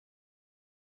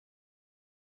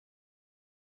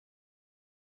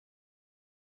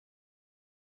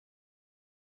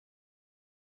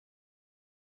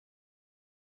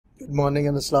Good morning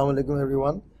and Assalamu alaikum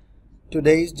everyone.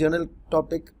 Today's journal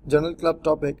club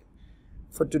topic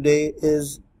for today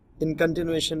is in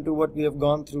continuation to what we have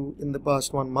gone through in the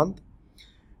past 1 month,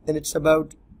 and it's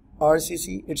about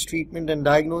RCC, its treatment and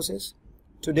diagnosis.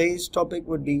 Today's topic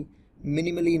would be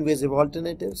minimally invasive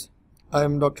alternatives. I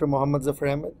am Dr. Mohammad Zafar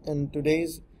Ahmed, and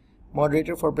today's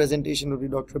moderator for presentation would be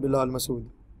Dr. Bilal Masood.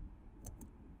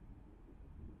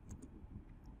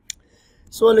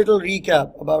 So a little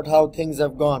recap about how things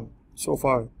have gone so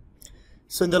far.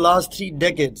 So in the last 3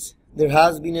 decades, there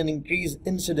has been an increased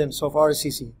incidence of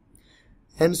RCC.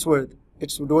 Henceforth,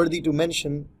 it's worthy to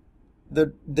mention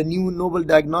the new novel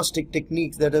diagnostic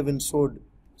techniques that have been sold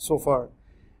so far,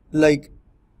 like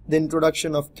the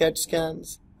introduction of CAT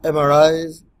scans,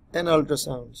 MRIs, and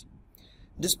ultrasounds.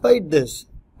 Despite this,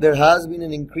 there has been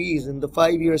an increase in the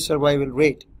 5-year survival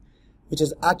rate, which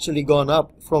has actually gone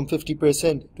up from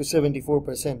 50% to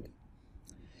 74%.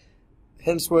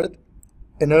 Henceforth,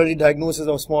 an early diagnosis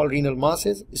of small renal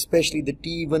masses, especially the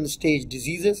T1 stage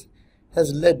diseases,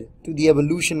 has led to the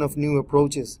evolution of new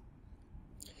approaches.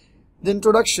 The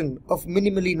introduction of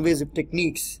minimally invasive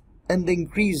techniques and the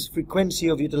increased frequency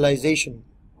of utilization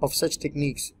of such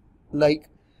techniques like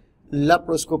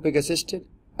laparoscopic assisted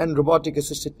and robotic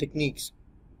assisted techniques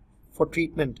for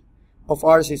treatment of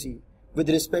RCC with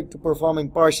respect to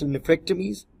performing partial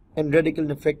nephrectomies and radical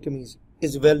nephrectomies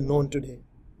is well known today.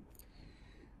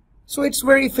 So it's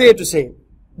very fair to say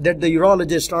that the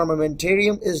urologist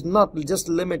armamentarium is not just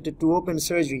limited to open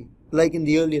surgery like in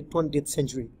the early 20th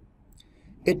century.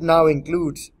 It now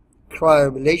includes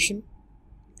cryoablation,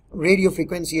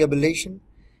 radiofrequency ablation,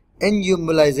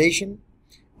 angioembolization,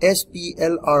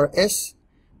 SPLRS,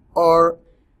 or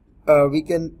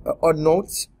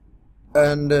notes,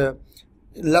 and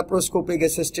laparoscopic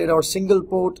assisted or single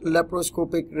port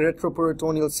laparoscopic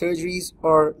retroperitoneal surgeries,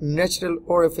 or natural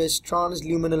orifice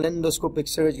transluminal endoscopic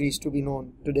surgeries to be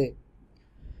known today.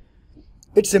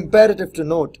 It's imperative to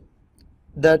note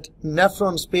that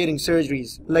nephron sparing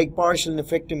surgeries like partial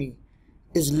nephrectomy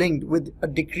is linked with a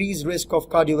decreased risk of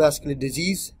cardiovascular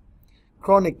disease,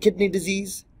 chronic kidney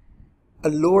disease, a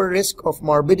lower risk of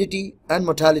morbidity and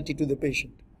mortality to the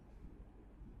patient.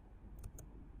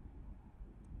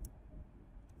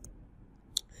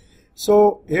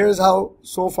 So here's how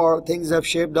so far things have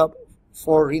shaped up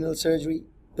for renal surgery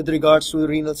with regards to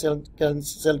renal cell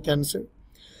cancer.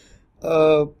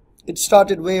 It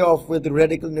started way off with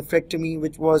radical nephrectomy,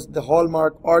 which was the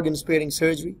hallmark organ sparing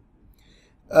surgery,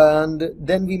 and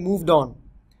then we moved on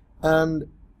and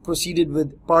proceeded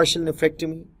with partial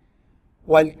nephrectomy,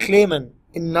 while Clayman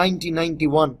in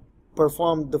 1991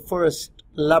 performed the first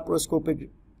laparoscopic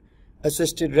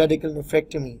assisted radical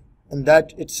nephrectomy, and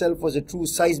that itself was a true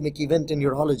seismic event in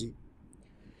urology,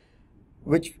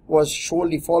 which was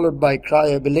shortly followed by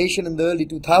cryoablation in the early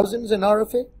 2000s and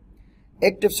RFA.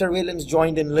 Active surveillance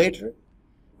joined in later,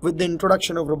 with the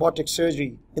introduction of robotic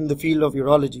surgery in the field of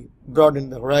urology broadened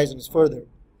the horizons further.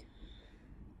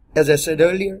 As I said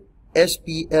earlier,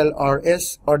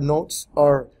 SPLRS or notes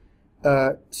or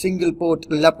single port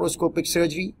laparoscopic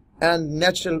surgery and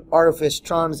natural orifice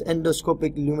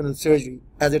transendoscopic luminal surgery,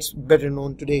 as it's better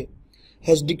known today,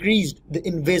 has decreased the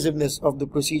invasiveness of the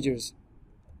procedures.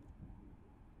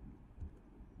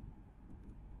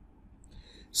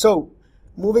 So,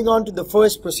 moving on to the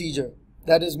first procedure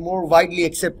that is more widely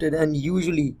accepted and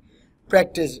usually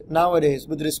practiced nowadays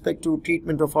with respect to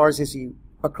treatment of RCC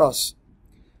across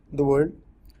the world.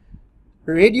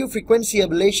 Radiofrequency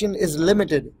ablation is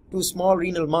limited to small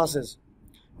renal masses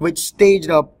which staged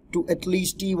up to at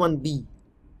least T1B.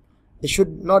 It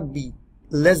should not be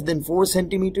less than 4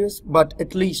 centimeters, but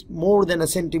at least more than 1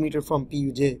 centimeter from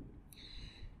PUJ,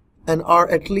 and are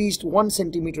at least 1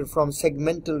 centimeter from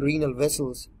segmental renal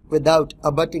vessels without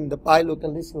abutting the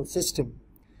pilocalyceal system.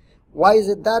 Why is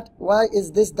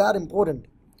this that important?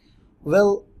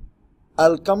 Well,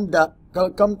 I'll come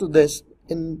to this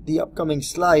in the upcoming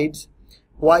slides,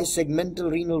 why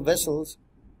segmental renal vessels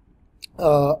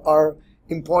are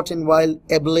important while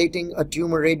ablating a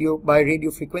tumor by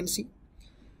radiofrequency.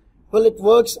 Well, it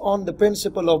works on the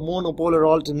principle of monopolar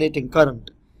alternating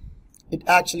current. It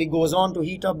actually goes on to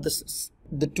heat up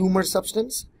the tumor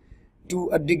substance to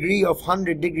a degree of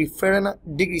 100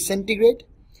 degree centigrade,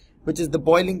 which is the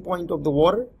boiling point of the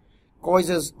water,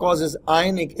 causes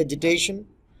ionic agitation,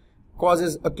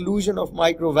 causes occlusion of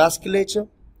microvasculature,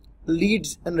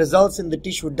 leads and results in the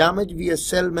tissue damage via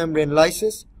cell membrane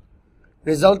lysis,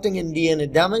 resulting in DNA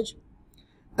damage,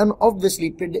 and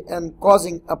obviously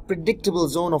causing a predictable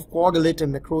zone of coagulative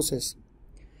necrosis.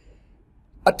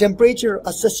 A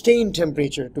sustained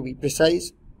temperature to be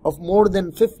precise, of more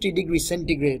than 50 degrees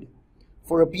centigrade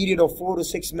for a period of 4 to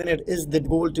 6 minutes is the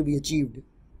goal to be achieved.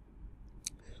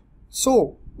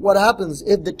 So what happens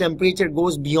if the temperature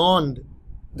goes beyond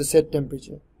the set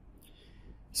temperature?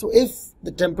 So if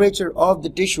the temperature of the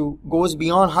tissue goes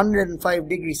beyond 105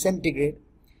 degrees centigrade,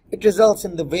 it results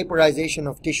in the vaporization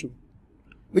of tissue,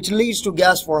 which leads to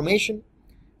gas formation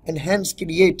and hence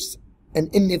creates an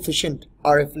inefficient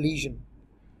RF lesion,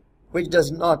 which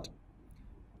does not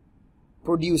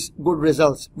produce good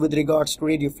results with regards to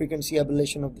radiofrequency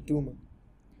ablation of the tumor.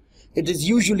 It is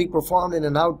usually performed in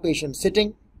an outpatient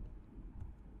setting.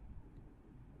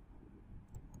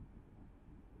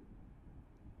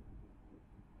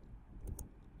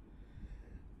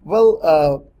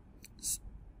 Well,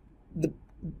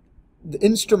 the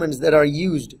instruments that are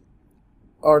used,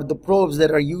 or the probes that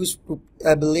are used to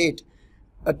ablate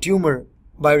a tumor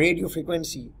by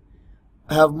radiofrequency,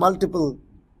 have multiple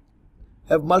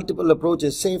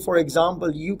approaches. Say, for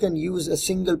example, you can use a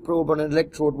single probe on an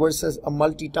electrode versus a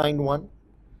multi-tined one.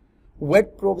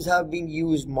 Wet probes have been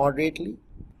used moderately.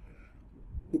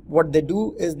 What they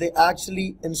do is they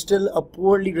actually instill a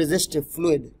poorly resistive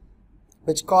fluid,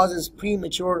 which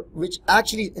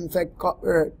actually in fact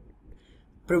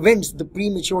prevents the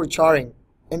premature charring,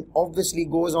 and obviously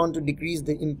goes on to decrease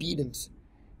the impedance,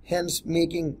 hence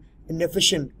making an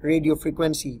efficient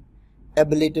radiofrequency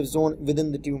ablative zone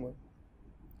within the tumor.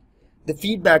 The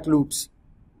feedback loops.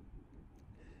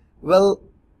 Well,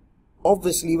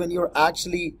 obviously when you're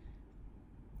actually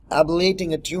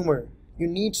ablating a tumor, you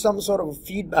need some sort of a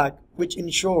feedback which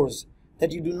ensures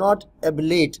that you do not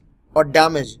ablate or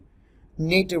damage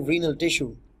native renal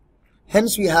tissue.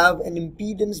 Hence we have an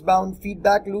impedance bound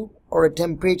feedback loop or a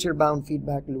temperature bound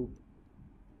feedback loop.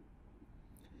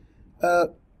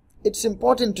 It's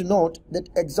important to note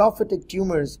that exophatic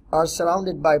tumors are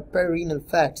surrounded by perirenal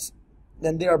fats,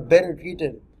 and they are better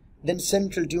treated than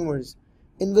central tumors,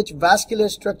 in which vascular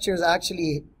structures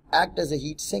actually act as a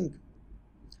heat sink.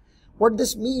 What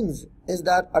this means is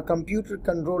that a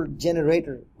computer-controlled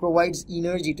generator provides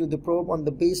energy to the probe on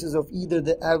the basis of either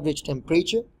the average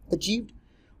temperature achieved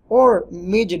or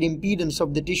measured impedance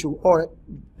of the tissue, or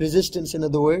resistance in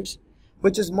other words,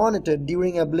 which is monitored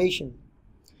during ablation.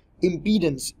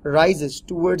 Impedance rises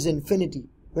towards infinity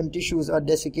when tissues are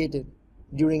desiccated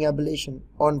during ablation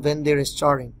or when there is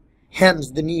charring,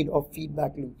 hence the need of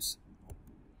feedback loops.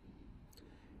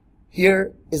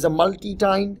 Here is a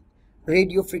multi-tined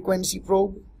radiofrequency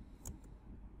probe,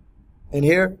 and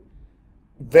here,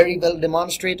 very well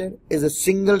demonstrated, is a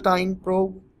single-tined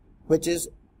probe which is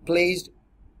placed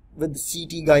with the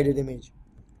CT guided image.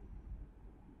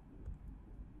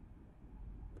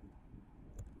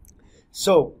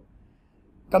 So,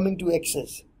 coming to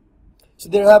access. So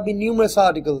there have been numerous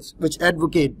articles which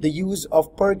advocate the use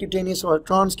of percutaneous or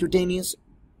transcutaneous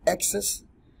access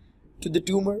to the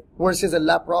tumor versus a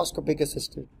laparoscopic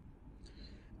assisted.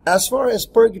 As far as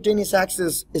percutaneous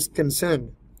access is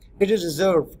concerned, it is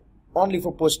reserved only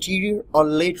for posterior or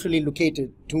laterally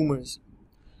located tumors,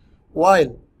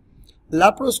 while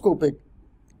laparoscopic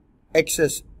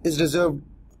access is reserved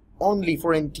only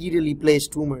for anteriorly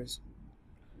placed tumors.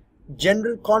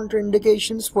 General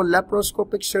contraindications for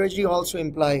laparoscopic surgery also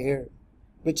imply here,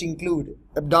 which include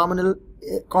abdominal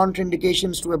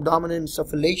contraindications to abdominal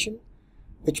insufflation,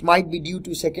 which might be due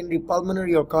to secondary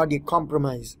pulmonary or cardiac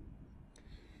compromise.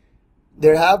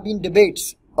 There have been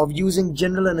debates of using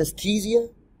general anesthesia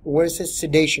versus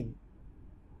sedation.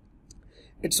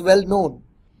 It's well known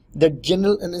that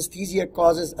general anesthesia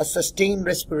causes a sustained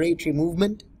respiratory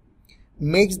movement,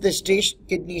 makes the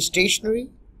kidney stationary,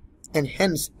 and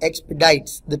hence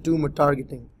expedites the tumor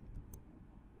targeting.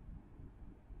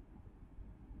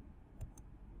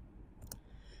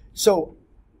 So,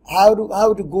 how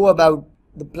to go about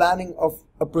the planning of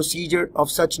a procedure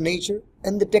of such nature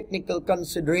and the technical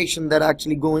consideration that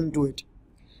actually go into it.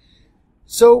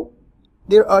 So,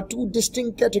 there are two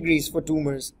distinct categories for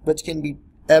tumors which can be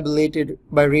ablated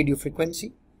by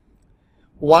radiofrequency.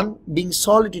 One being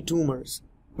solid tumors,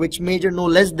 which measure no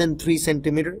less than 3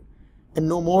 cm and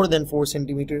no more than 4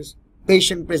 cm.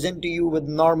 Patient present to you with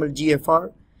normal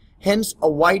GFR, hence a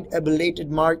wide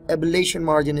ablation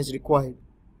margin is required.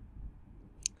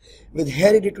 With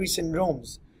hereditary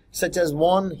syndromes such as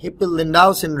von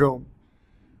Hippel-Lindau syndrome,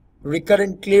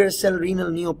 recurrent clear cell renal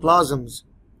neoplasms,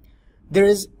 there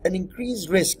is an increased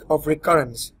risk of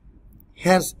recurrence,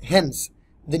 hence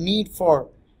the need for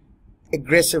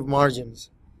aggressive margins,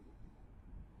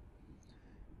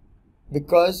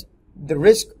 because the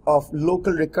risk of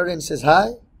local recurrence is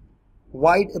high.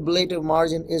 Wide ablative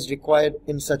margin is required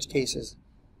in such cases.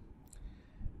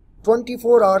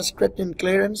 24 hours creatinine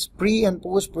clearance pre and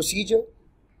post procedure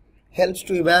helps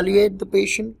to evaluate the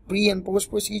patient pre and post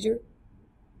procedure,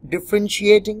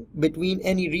 differentiating between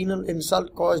any renal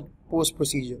insult caused post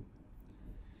procedure.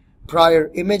 Prior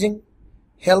imaging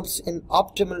helps in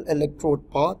optimal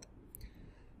electrode path,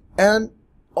 and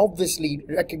obviously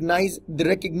the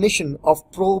recognition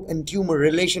of probe and tumor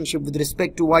relationship with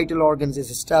respect to vital organs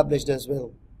is established as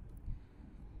well.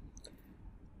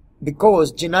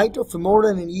 Because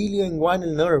genitofemoral and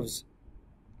ilioinguinal nerves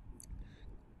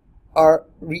are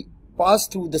pass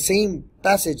through the same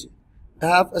passage,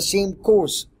 have a same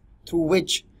course through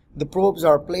which the probes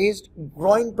are placed,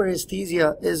 groin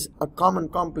paresthesia is a common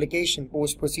complication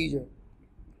post-procedure.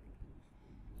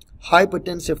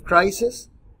 Hypertensive crisis,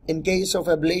 in case of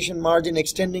ablation margin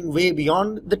extending way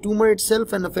beyond the tumor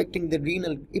itself and affecting the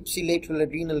ipsilateral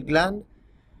adrenal gland,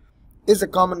 is a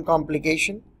common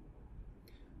complication,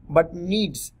 but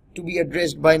needs to be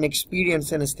addressed by an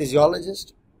experienced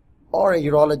anesthesiologist or a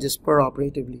urologist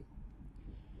peroperatively.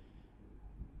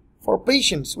 For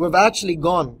patients who have actually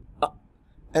gone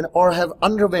or have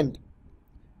underwent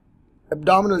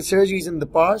abdominal surgeries in the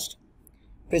past,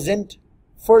 present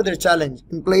further challenge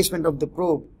in placement of the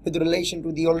probe with relation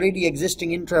to the already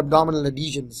existing intra-abdominal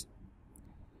adhesions.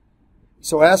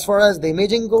 So as far as the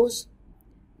imaging goes,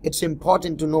 it's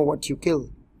important to know what you kill,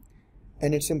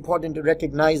 and it's important to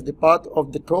recognize the path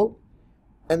of the probe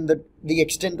and the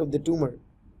extent of the tumor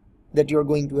that you're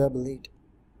going to ablate.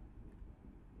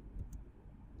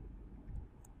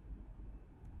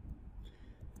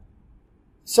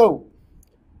 So,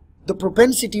 the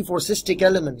propensity for cystic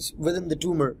elements within the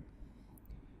tumor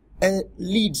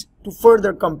leads to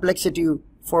further complexity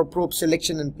for probe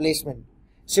selection and placement.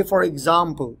 Say for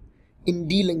example, in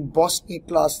dealing Bosniak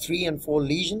class 3 and 4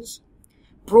 lesions,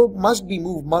 probe must be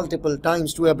moved multiple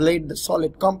times to ablate the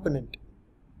solid component.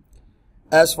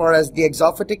 As far as the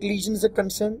exophatic lesions are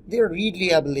concerned, they are readily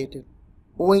ablated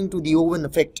owing to the oven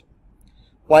effect,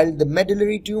 while the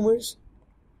medullary tumors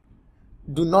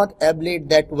do not ablate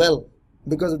that well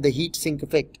because of the heat sink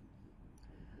effect.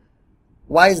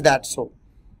 Why is that so?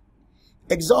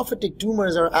 Exophatic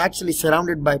tumors are actually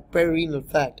surrounded by perirenal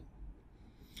fat.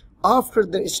 After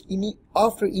initiation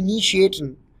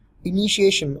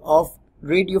of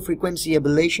radiofrequency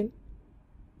ablation,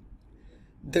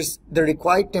 the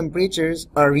required temperatures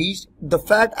are reached. The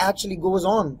fat actually goes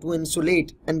on to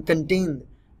insulate and contain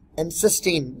and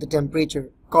sustain the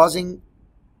temperature, causing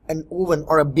an oven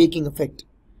or a baking effect.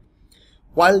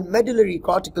 While medullary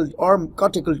cortical or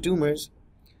cortical tumors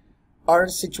are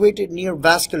situated near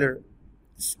vascular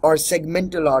or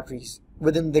segmental arteries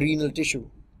within the renal tissue,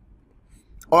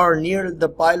 or near the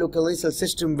pilocalyceal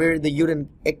system where the urine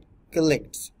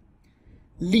collects,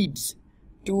 leads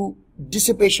to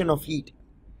dissipation of heat.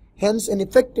 Hence, an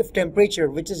effective temperature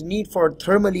which is needed for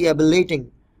thermally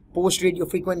ablating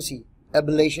post-radiofrequency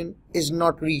ablation is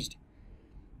not reached.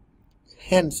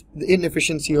 Hence, the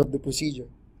inefficiency of the procedure.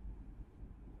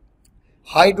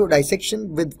 Hydrodissection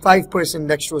with 5%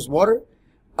 dextrose water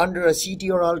under a CT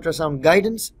or ultrasound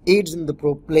guidance aids in the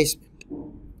probe placement.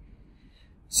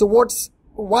 So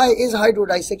why is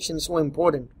hydrodissection so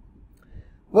important?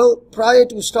 Well, prior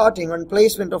to starting on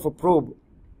placement of a probe,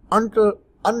 under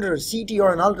CT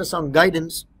or an ultrasound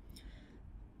guidance,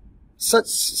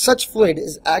 such fluid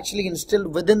is actually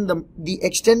instilled within the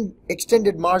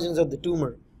extended margins of the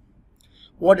tumor.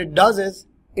 What it does is,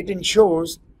 it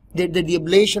ensures that the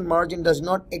ablation margin does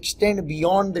not extend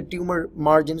beyond the tumor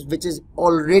margins, which is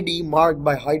already marked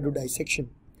by hydrodissection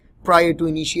prior to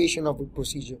initiation of a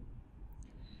procedure.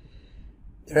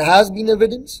 There has been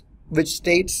evidence which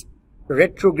states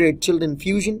retrograde chilled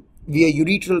infusion via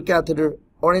urethral catheter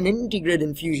or an integrate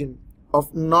infusion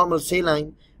of normal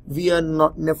saline via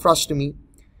nephrostomy,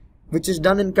 which is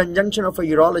done in conjunction of a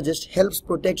urologist, helps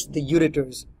protect the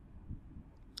ureters.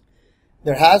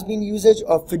 There has been usage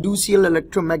of fiducial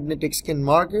electromagnetic skin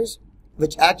markers,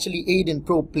 which actually aid in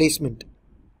probe placement.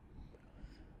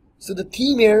 So the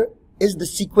theme here is the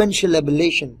sequential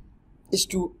ablation,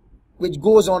 which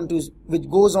goes on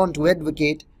to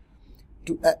advocate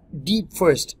to deep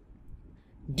first.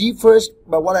 Deep first,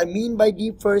 but what I mean by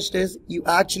deep first is you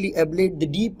actually ablate the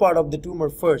deep part of the tumor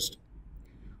first.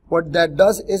 What that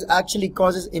does is actually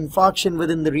causes infarction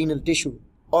within the renal tissue,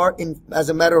 or as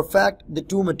a matter of fact, the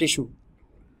tumor tissue.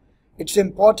 It's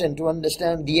important to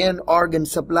understand the end organ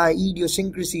supply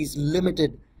idiosyncrasies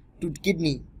limited to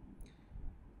kidney.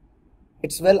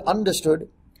 It's well understood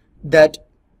that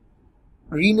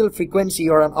renal frequency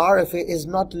or an RFA is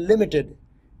not limited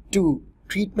to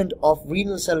treatment of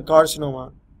renal cell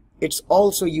carcinoma. It's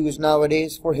also used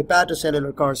nowadays for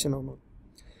hepatocellular carcinoma.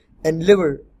 And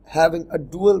liver having a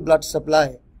dual blood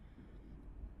supply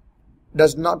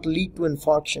does not lead to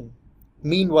infarction.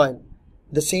 Meanwhile,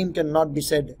 the same cannot be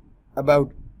said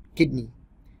about kidney.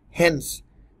 Hence,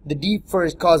 the deep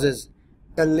first causes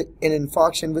an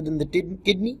infarction within the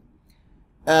kidney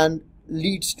and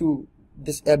leads to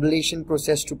this ablation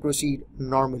process to proceed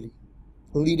normally,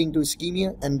 leading to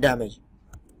ischemia and damage.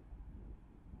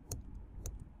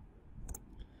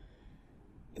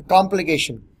 The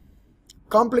complications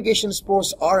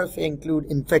post RFA include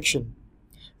infection,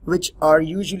 which are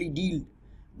usually dealt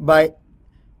by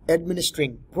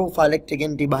administering prophylactic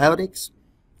antibiotics.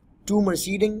 Tumor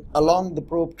seeding along the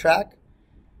probe tract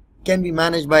can be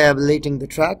managed by ablating the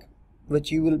tract,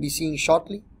 which you will be seeing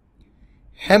shortly.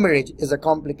 Hemorrhage is a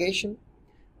complication,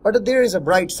 but there is a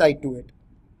bright side to it.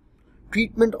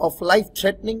 Treatment of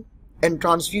life-threatening and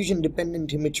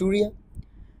transfusion-dependent hematuria,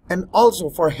 and also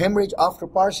for hemorrhage after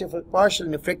partial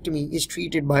nephrectomy, is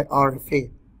treated by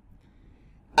RFA.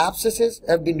 Abscesses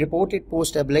have been reported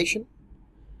post-ablation,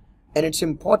 and it's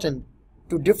important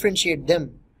to differentiate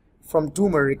them from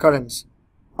tumor recurrence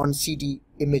on CT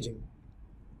imaging.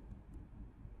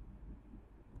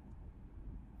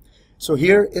 So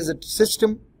here is a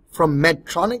system from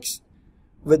Medtronics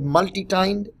with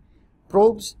multi-tined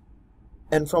probes,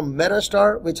 and from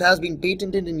Metastar, which has been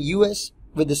patented in US,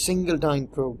 with a single tine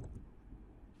probe.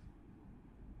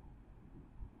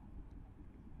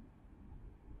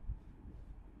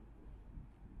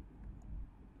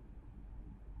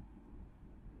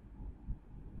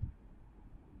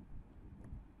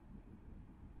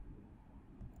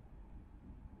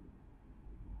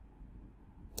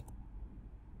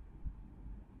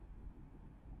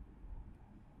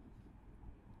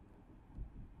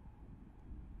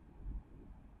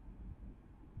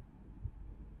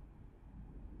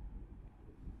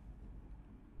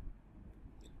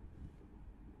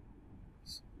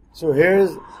 So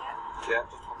here's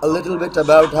a little bit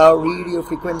about how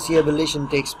radiofrequency ablation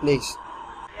takes place.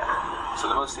 So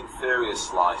the most inferior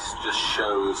slice just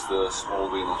shows the small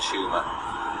renal tumour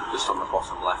just on the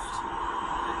bottom left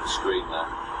of the screen there.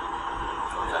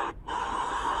 Okay.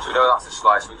 So we know that's the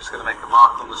slice. We're just going to make a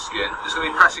mark on the skin. Just going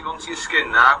to be pressing onto your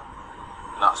skin now,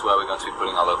 and that's where we're going to be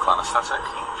putting our local anaesthetic.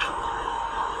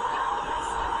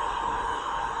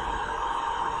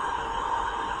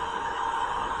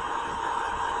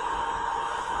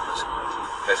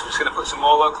 Okay, so we're just going to put some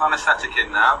more local anaesthetic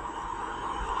in now.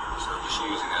 So just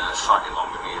using a slightly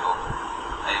longer needle,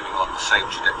 aiming along the same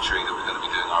trajectory that we're going to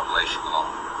be doing our ablation along.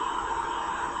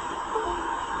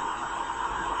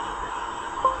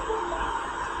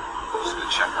 Just going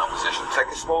to check our position.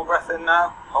 Take a small breath in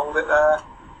now, hold it there.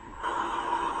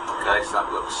 Okay, so that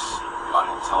looks bang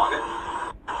on target.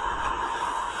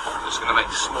 I'm just going to make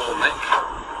a small nick.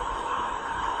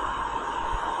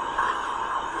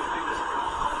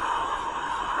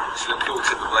 This is a dual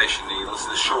tip ablation needle. This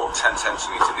is a short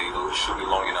 10cm needle, which should be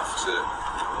long enough to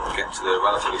get to the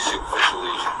relatively superficial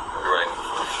lesion of the brain.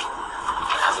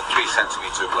 It has a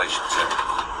 3cm ablation tip.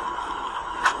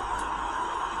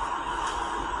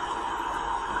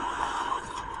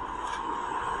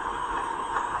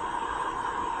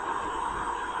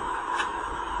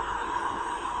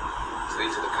 So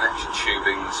these are the connection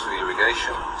tubings for the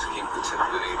irrigation to keep the tip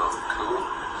of the needle cool.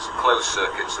 It's a closed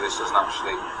circuit, so this doesn't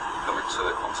actually come into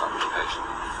contact with the patient.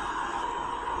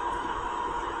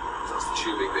 So that's the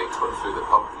tubing being put through the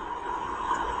pump.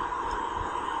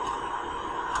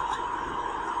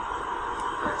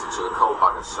 Connected to a cold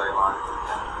bag of saline.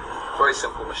 Very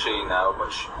simple machine now,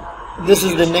 which... This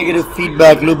is the negative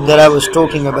feedback loop that I was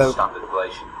talking about. Standard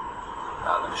ablation.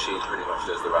 And the machine pretty much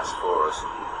does the rest for us.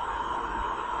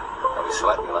 And we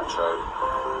select the electrode,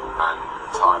 and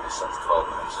the time is set to 12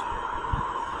 minutes.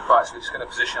 Right, so we're just going to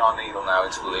position our needle now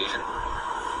into the lesion.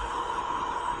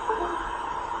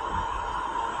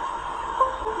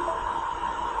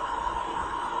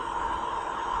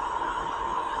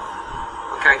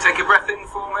 Okay, take a breath in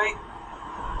for me.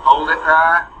 Hold it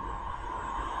there.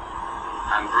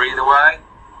 And breathe away.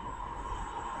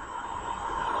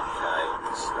 Okay,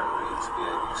 so we need to be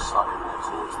aiming slightly more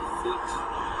towards the feet.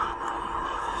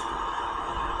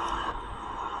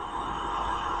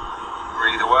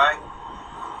 Breathe away.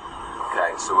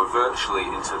 Okay, so we're virtually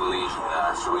into the lesion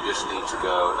there, so we just need to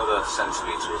go another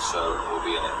centimetre or so and we'll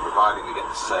be in it, providing we get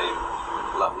the same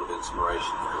level of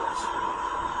inspiration for this.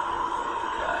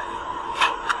 Okay.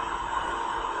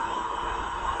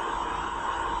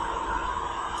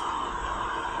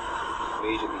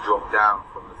 Immediately drop down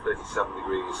from the 37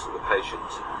 degrees for the patient.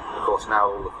 Of course,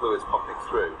 now all the fluid's pumping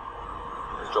through.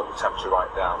 Let's drop the temperature right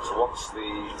down. So once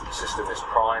the system is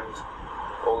primed,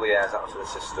 all the air's out of the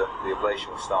system, the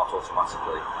ablation will start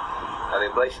automatically. Now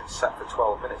the ablation's set for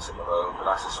 12 minutes at the moment, but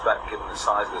I suspect given the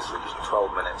size of this lesion,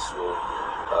 12 minutes will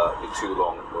be too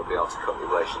long, we'll be able to cut the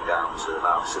ablation down to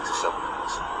about 6 or 7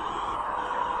 minutes.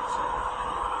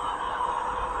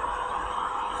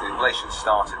 So the ablation's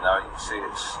started now. You can see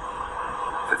it's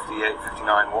 58,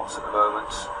 59 watts at the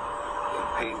moment. The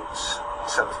impedance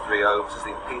 73 ohms. As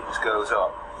the impedance goes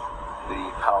up, the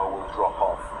power will drop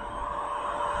off,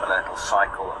 and then it'll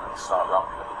cycle and then start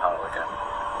ramping up the power again.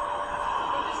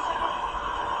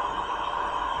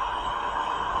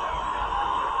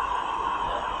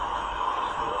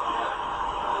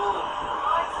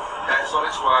 Okay, it's on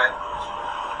its way.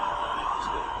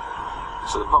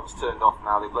 So the pump's turned off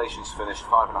now, the ablation's finished,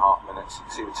 5.5 minutes. You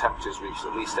can see the temperature's reached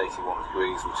at least 81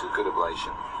 degrees, which is a good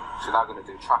ablation. So we're now going to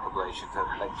do track ablation to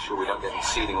make sure we don't get any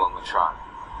seeding along the track.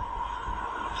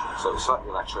 So we select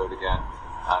the electrode again,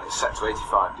 and it's set to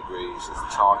 85 degrees as the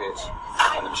target,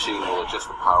 and the machine will adjust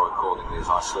the power accordingly as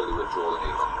I slowly withdraw the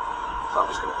needle. So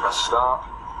I'm just going to press start,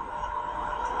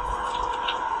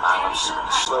 and I'm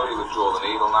slowly withdraw the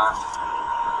needle now.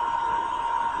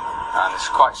 And it's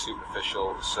quite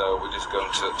superficial, so we're just going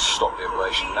to stop the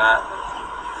ablation there.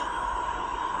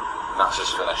 And that's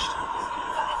just finished.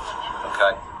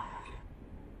 Okay.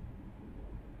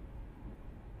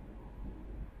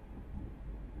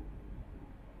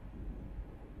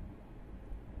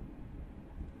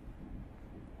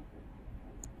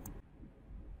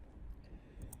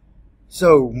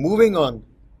 So moving on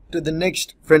to the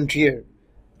next frontier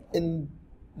in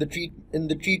the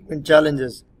treatment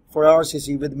challenges for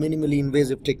RCC with minimally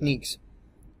invasive techniques,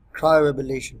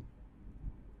 cryoablation.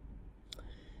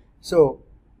 So,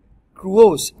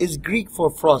 Kruos is Greek for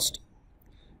frost,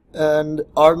 and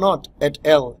Arnott et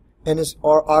al.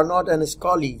 Arnott and his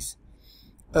colleagues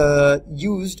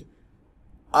used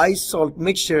ice salt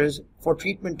mixtures for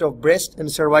treatment of breast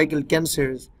and cervical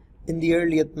cancers in the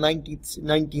early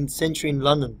 19th century in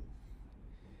London.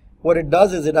 What it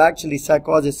does is it actually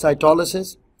causes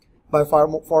cytolysis by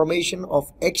formation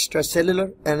of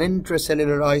extracellular and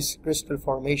intracellular ice crystal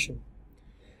formation.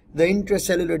 The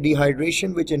intracellular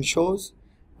dehydration which ensures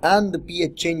and the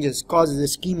pH changes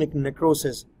causes ischemic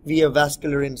necrosis via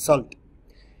vascular insult.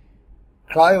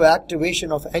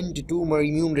 Cryoactivation of anti-tumor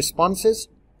immune responses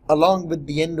along with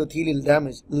the endothelial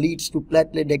damage leads to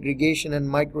platelet aggregation and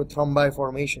microthrombi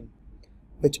formation,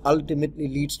 which ultimately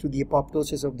leads to the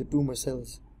apoptosis of the tumor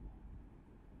cells.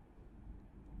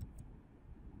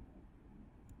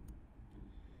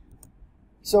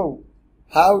 So,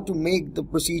 how to make the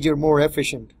procedure more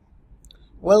efficient?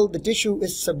 Well, the tissue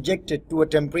is subjected to a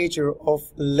temperature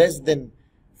of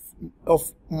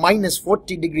minus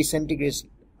 40 degrees centigrade,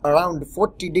 around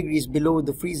 40 degrees below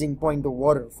the freezing point of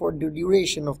water for the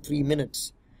duration of 3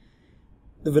 minutes.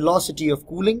 The velocity of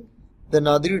cooling, the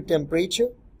nadir temperature,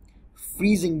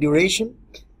 freezing duration,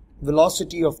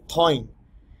 velocity of thawing,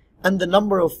 and the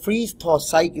number of freeze-thaw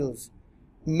cycles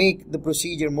make the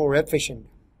procedure more efficient.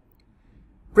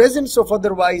 Presence of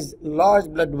otherwise large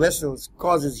blood vessels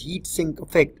causes heat sink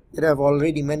effect that I have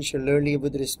already mentioned earlier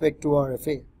with respect to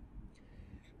RFA.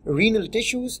 Renal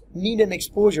tissues need an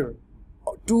exposure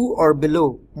to or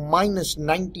below minus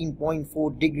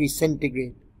 19.4 degrees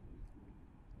centigrade.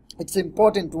 It's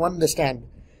important to understand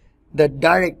that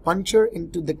direct puncture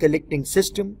into the collecting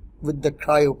system with the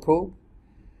cryoprobe.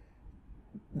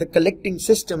 The collecting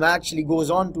system actually goes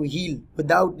on to heal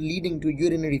without leading to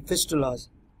urinary fistulas,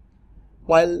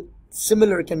 while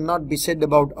similar cannot be said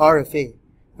about RFA,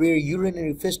 where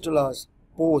urinary fistulas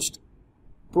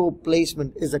post-probe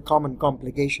placement is a common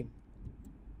complication.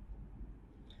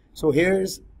 So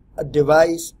here's a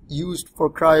device used for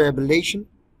cryoablation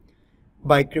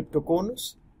by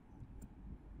cryptoconus.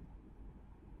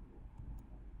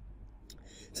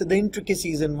 So the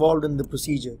intricacies involved in the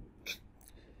procedure.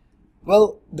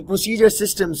 Well, the procedure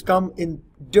systems come in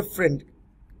different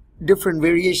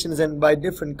variations and by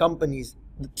different companies.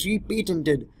 The 3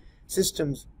 patented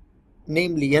systems,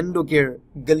 namely Endocare,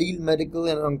 Galil Medical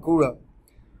and Ankura,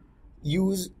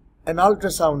 use an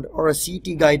ultrasound or a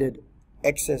CT guided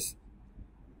access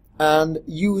and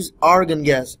use argon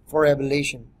gas for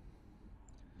ablation.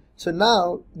 So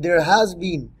now there has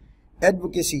been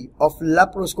advocacy of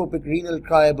laparoscopic renal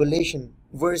cryoablation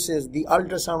versus the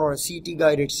ultrasound or CT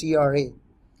guided CRA,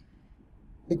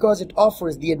 because it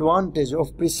offers the advantage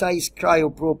of precise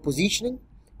cryoprobe positioning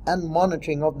and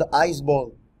monitoring of the ice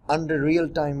ball under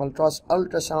real-time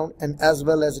ultrasound and as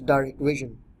well as direct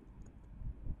vision.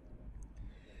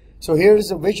 So here is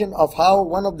a vision of how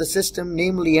one of the system,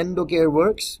 namely Endocare,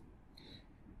 works.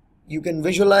 You can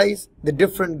visualize the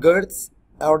different girths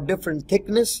or different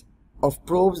thickness of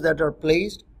probes that are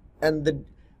placed and the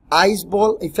ice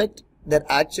ball effect that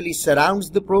actually surrounds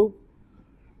the probe.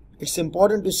 It's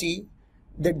important to see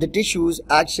that the tissues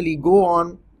actually go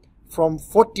on from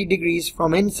 40 degrees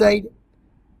from inside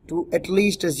to at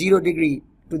least a 0 degree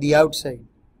to the outside.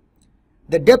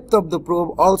 The depth of the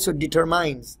probe also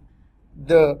determines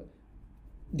the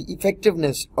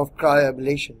effectiveness of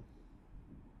cryoablation.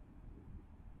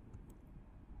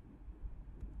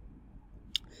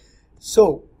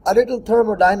 So, a little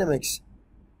thermodynamics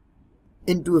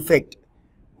into effect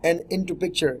and into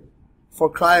picture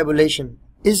for cryoablation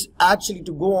is actually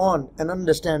to go on and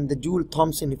understand the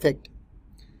Joule-Thomson effect.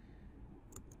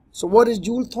 So what is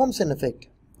Joule-Thomson effect?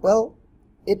 Well,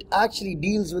 it actually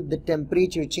deals with the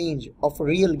temperature change of a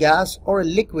real gas or a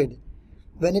liquid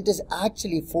when it is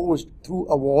actually forced through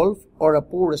a valve or a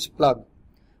porous plug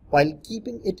while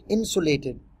keeping it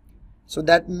insulated so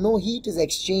that no heat is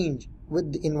exchanged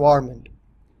with the environment.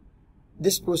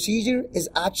 This procedure is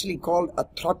actually called a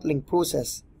throttling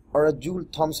process or a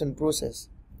Joule-Thomson process.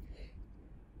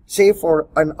 Say for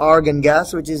an argon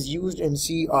gas which is used in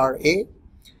CRA,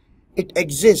 it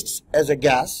exists as a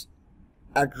gas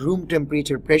at room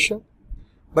temperature pressure,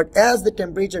 but as the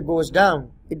temperature goes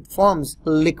down, it forms a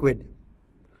liquid.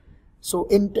 So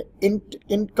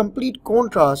in complete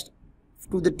contrast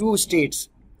to the two states,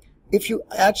 if you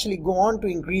actually go on to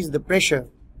increase the pressure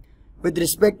with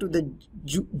respect to the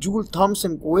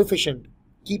Joule-Thomson coefficient,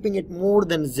 keeping it more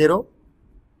than 0,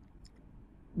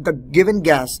 the given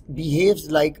gas behaves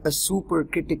like a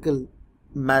supercritical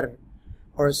matter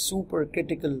or a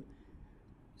supercritical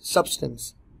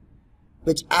substance,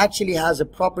 which actually has a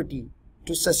property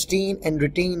to sustain and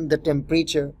retain the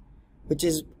temperature which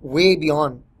is way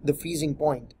beyond the freezing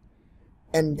point,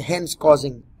 and hence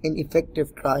causing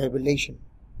ineffective cryoablation.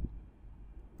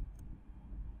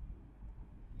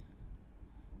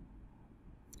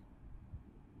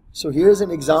 So here's an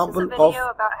example of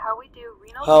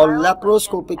how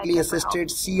laparoscopically assisted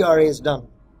CRA is done.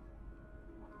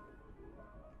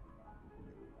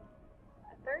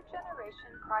 A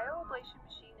third-generation cryoablation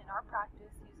machine in our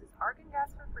practice uses argon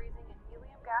gas for freezing and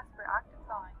helium gas for active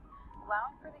thawing,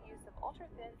 allowing for the use of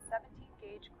ultra-thin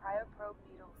 17-gauge cryoprobe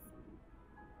needles.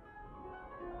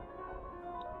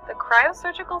 The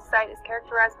cryosurgical site is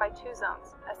characterized by two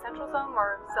zones. A central zone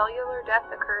where cellular death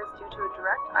occurs due to a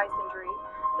direct ice injury,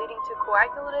 leading to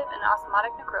coagulative and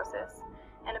osmotic necrosis,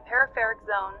 and a peripheric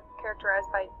zone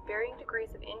characterized by varying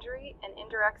degrees of injury and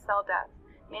indirect cell death,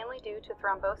 mainly due to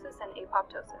thrombosis and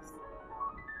apoptosis.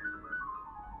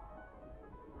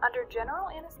 Under general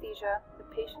anesthesia, the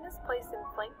patient is placed in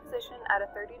flank position at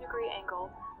a 30-degree angle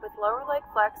with lower leg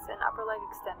flexed and upper leg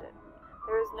extended.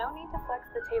 There is no need to flex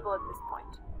the table at this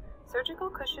point. Surgical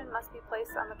cushion must be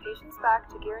placed on the patient's back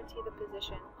to guarantee the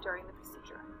position during the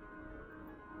procedure.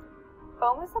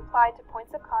 Foam is applied to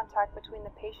points of contact between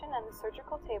the patient and the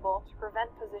surgical table to prevent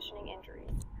positioning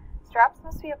injuries. Straps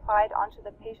must be applied onto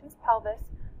the patient's pelvis,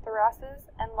 thoraces,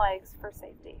 and legs for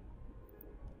safety.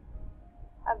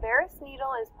 A varus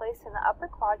needle is placed in the upper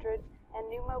quadrant and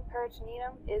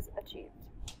pneumoperitoneum is achieved.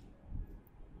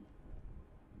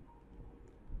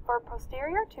 For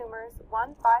posterior tumors,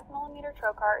 one 5mm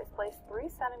trocar is placed 3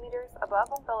 cm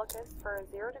above umbilicus for a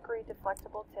 0-degree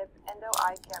deflectable tip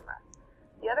endo-eye camera.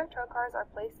 The other trocars are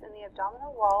placed in the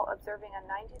abdominal wall, observing a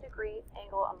 90-degree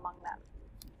angle among them.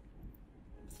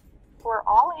 For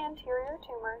all anterior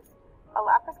tumors, a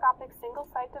laparoscopic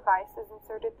single-site device is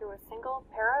inserted through a single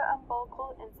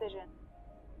paraumbilical incision.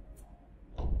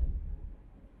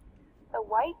 The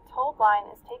white told line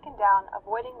is taken down,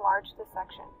 avoiding large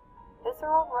dissection.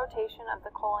 Visceral rotation of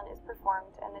the colon is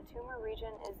performed, and the tumor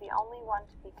region is the only one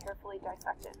to be carefully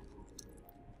dissected.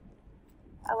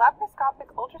 A laparoscopic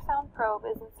ultrasound probe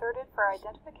is inserted for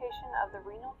identification of the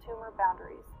renal tumor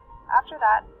boundaries. After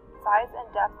that, size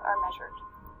and depth are measured.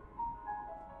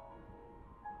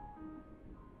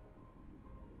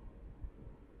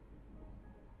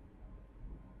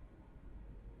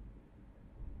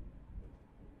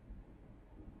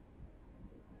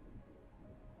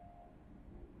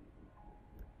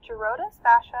 Gerota's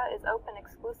fascia is open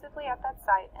exclusively at that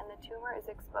site and the tumor is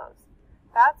exposed.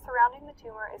 Fat surrounding the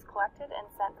tumor is collected and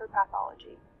sent for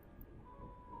pathology.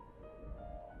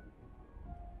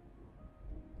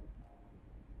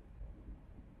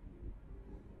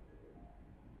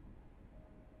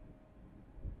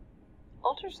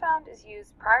 Ultrasound is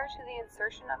used prior to the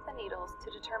insertion of the needles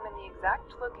to determine the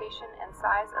exact location and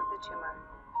size of the tumor.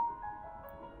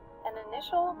 An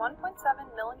initial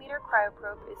 1.7mm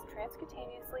cryoprobe is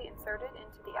transcutaneously inserted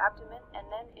into the abdomen and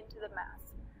then into the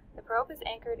mass. The probe is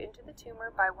anchored into the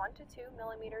tumor by 1 to 2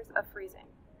 millimeters of freezing.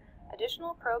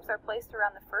 Additional probes are placed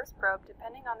around the first probe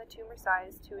depending on the tumor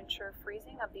size to ensure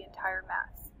freezing of the entire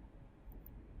mass.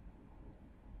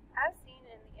 As seen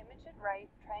in the image in right,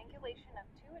 triangulation of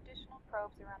two additional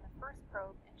probes around the first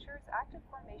probe ensures active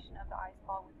formation of the ice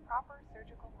ball with proper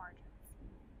surgical margins.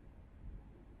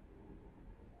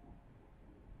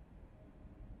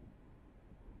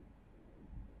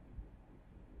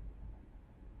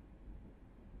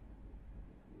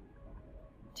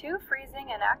 Two freezing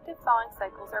and active thawing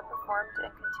cycles are performed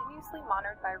and continuously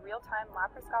monitored by real-time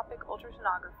laparoscopic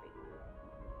ultrasonography.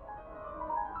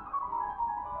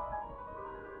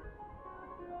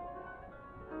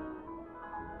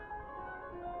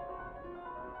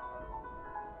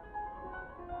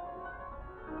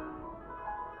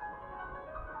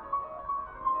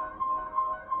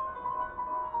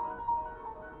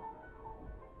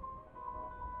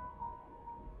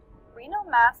 Renal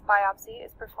mass biopsy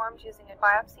is performed using a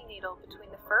biopsy needle between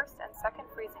the first and second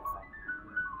freezing site.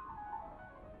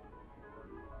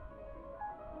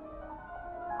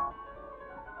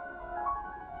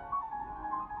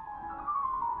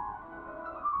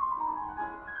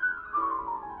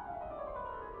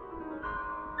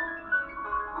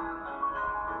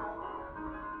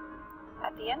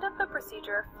 At the end of the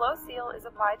procedure, Flow Seal is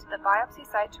applied to the biopsy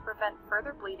site to prevent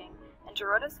further bleeding, and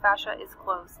Gerota's fascia is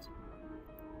closed.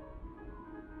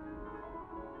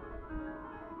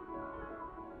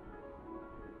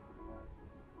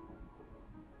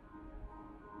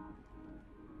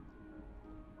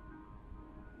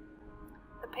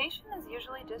 The patient is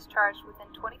usually discharged within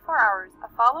 24 hours. A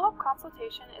follow-up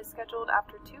consultation is scheduled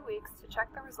after 2 weeks to check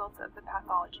the results of the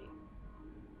pathology.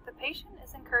 The patient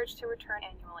is encouraged to return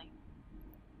annually.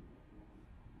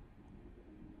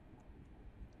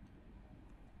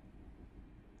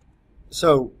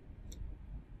 So,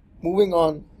 moving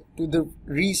on to the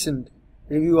recent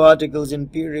review articles in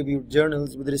peer-reviewed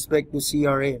journals with respect to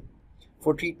CRA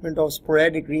for treatment of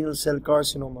sporadic renal cell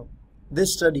carcinoma.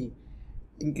 This study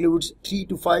includes 3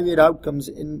 to 5 year outcomes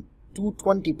in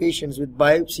 220 patients with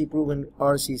biopsy-proven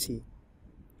RCC.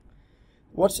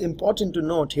 What's important to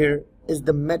note here is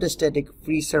the metastatic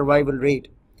free survival rate,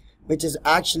 which is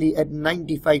actually at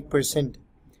 95%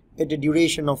 at a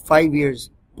duration of 5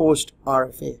 years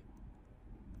post-RFA.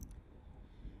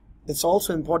 It's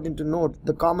also important to note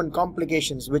the common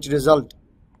complications which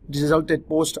resulted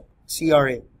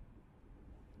post-CRA,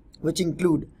 which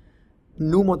include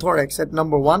pneumothorax at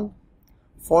number 1,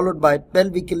 followed by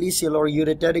pelvic calyceal or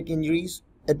ureteric injuries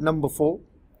at number 4.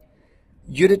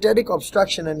 Ureteric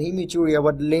obstruction and hematuria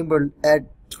were labeled at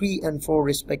 3 and 4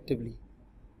 respectively.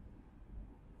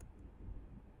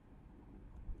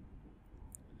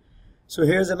 So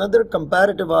here's another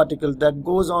comparative article that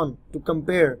goes on to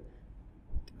compare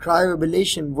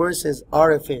cryoablation versus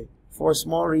RFA for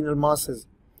small renal masses.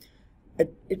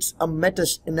 It's a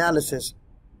meta-analysis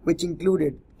which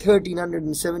included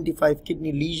 1,375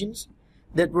 kidney lesions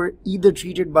that were either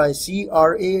treated by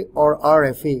CRA or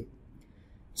RFA.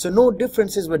 So no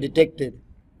differences were detected.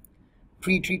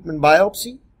 Pre-treatment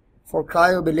biopsy for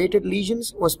cryoablated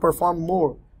lesions was performed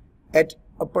more at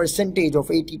a percentage of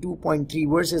 82.3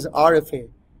 versus RFA,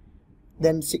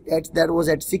 that was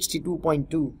at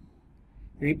 62.2.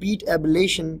 Repeat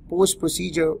ablation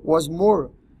post-procedure was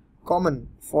more common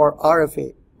for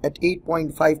RFA at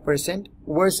 8.5%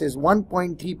 versus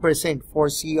 1.3% for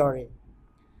CRA.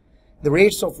 The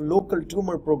rates of local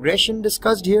tumor progression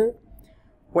discussed here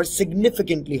were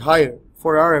significantly higher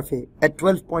for RFA at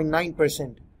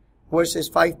 12.9% versus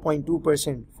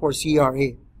 5.2% for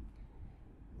CRA.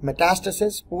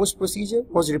 Metastasis post-procedure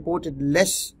was reported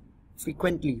less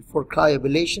frequently for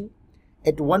cryoablation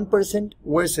at 1%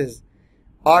 versus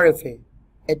RFA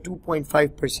at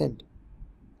 2.5%.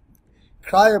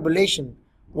 Cryoablation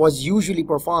was usually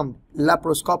performed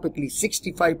laparoscopically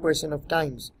 65% of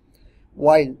times,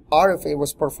 while RFA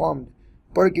was performed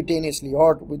percutaneously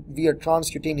or via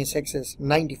transcutaneous access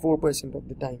 94% of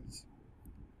the times.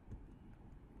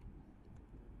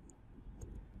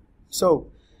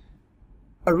 So,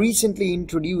 a recently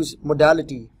introduced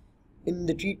modality in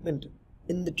the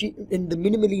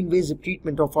minimally invasive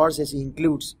treatment of RCC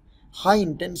includes high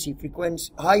intensity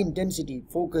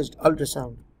focused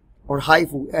ultrasound, or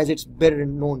HIFU as it's better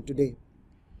known today.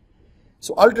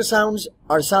 So ultrasounds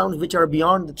are sounds which are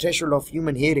beyond the threshold of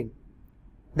human hearing,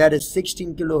 that is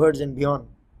 16 kilohertz and beyond.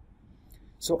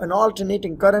 So an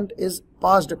alternating current is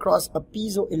passed across a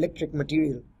piezoelectric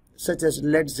material such as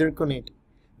lead zirconate.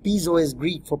 Piezo is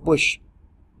Greek for push.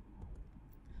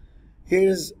 Here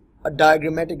is a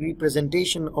diagrammatic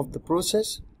representation of the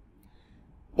process.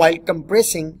 While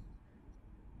compressing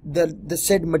the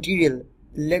said material,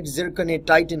 lead zirconate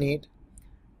titanate,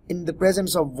 in the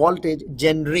presence of voltage,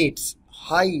 generates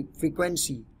high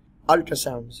frequency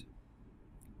ultrasounds,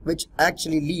 which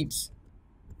actually leads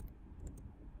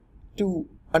to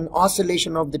an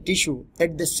oscillation of the tissue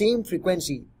at the same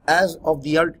frequency as of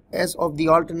the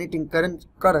alternating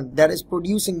current that is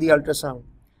producing the ultrasound,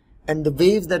 and the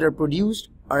waves that are produced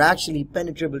are actually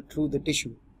penetrable through the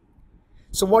tissue.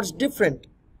 So what's different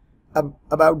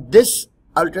about this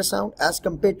ultrasound as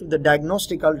compared to the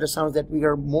diagnostic ultrasounds that we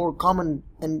are more common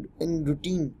and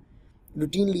routinely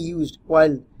used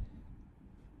while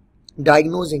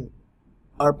diagnosing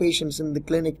our patients in the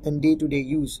clinic and day-to-day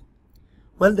use?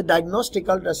 Well, the diagnostic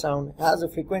ultrasound has a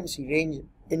frequency range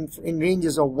in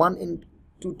ranges of 1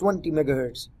 to 20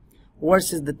 megahertz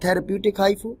versus the therapeutic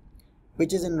HIFU,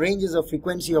 which is in ranges of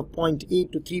frequency of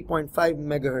 0.8 to 3.5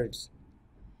 megahertz.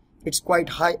 It's quite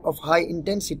high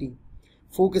intensity,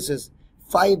 focuses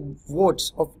 5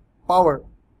 watts of power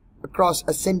across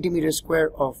a centimeter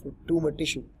square of tumor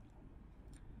tissue,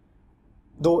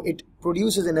 though it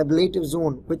produces an ablative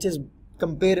zone which is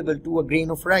comparable to a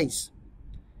grain of rice.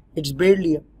 It's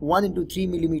barely 1 into 3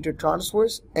 millimeter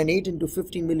transverse and 8 into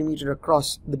 15 millimeter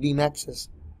across the beam axis.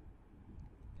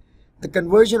 The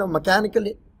conversion of mechanical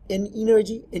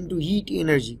energy into heat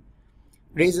energy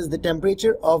raises the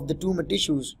temperature of the tumor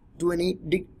tissues to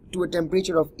a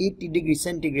temperature of 80 degrees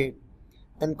centigrade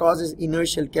and causes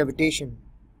inertial cavitation.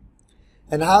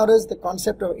 And how does the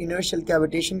concept of inertial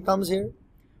cavitation comes here?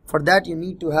 For that you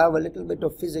need to have a little bit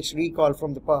of physics recall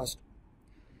from the past.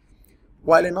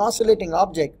 While an oscillating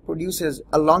object produces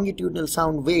a longitudinal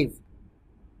sound wave,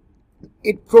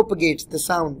 it propagates the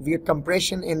sound via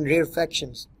compression and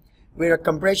rarefactions, where a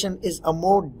compression is a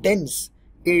more dense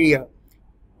area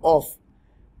of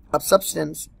a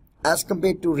substance as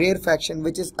compared to rarefaction,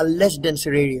 which is a less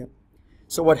denser area.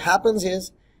 So what happens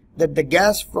is that the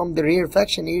gas from the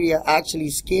rarefaction area actually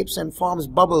escapes and forms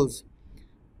bubbles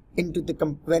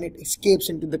when it escapes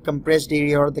into the compressed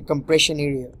area or the compression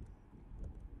area.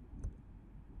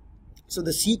 So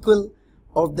the sequel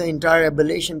of the entire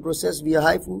ablation process via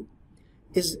HIFU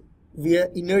is via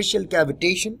inertial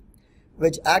cavitation,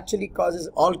 which actually causes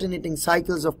alternating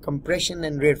cycles of compression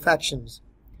and rarefactions.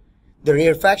 The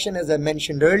rarefaction, as I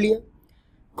mentioned earlier,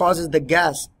 causes the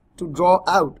gas to draw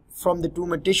out from the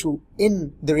tumor tissue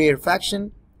in the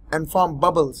rarefaction and form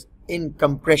bubbles in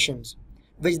compressions,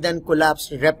 which then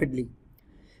collapse rapidly.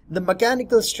 The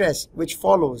mechanical stress which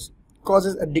follows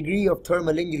causes a degree of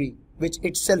thermal injury, which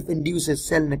itself induces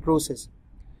cell necrosis.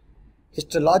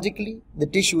 Histologically, the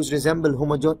tissues resemble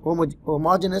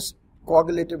homogeneous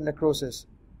coagulative necrosis,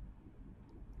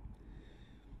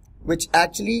 which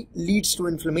actually leads to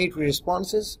inflammatory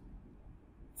responses,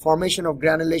 formation of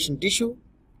granulation tissue,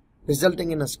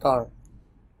 resulting in a scar.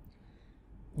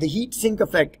 The heat sink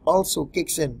effect also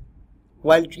kicks in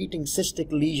while treating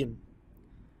cystic lesion.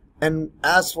 And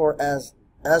as far as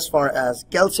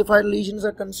calcified lesions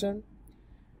are concerned,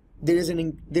 there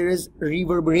is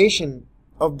reverberation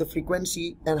of the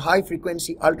frequency and high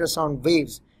frequency ultrasound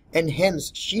waves, and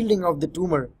hence shielding of the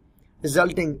tumor,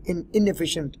 resulting in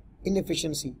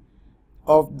inefficiency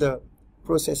of the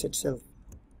process itself.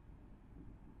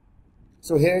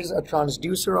 So here's a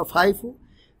transducer of HIFU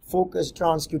focused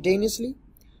transcutaneously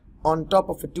on top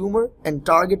of a tumor and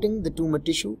targeting the tumor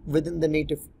tissue within the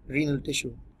native renal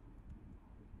tissue.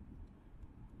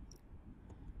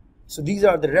 So these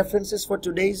are the references for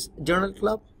today's journal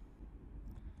club.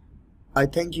 I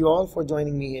thank you all for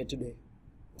joining me here today.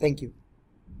 Thank you.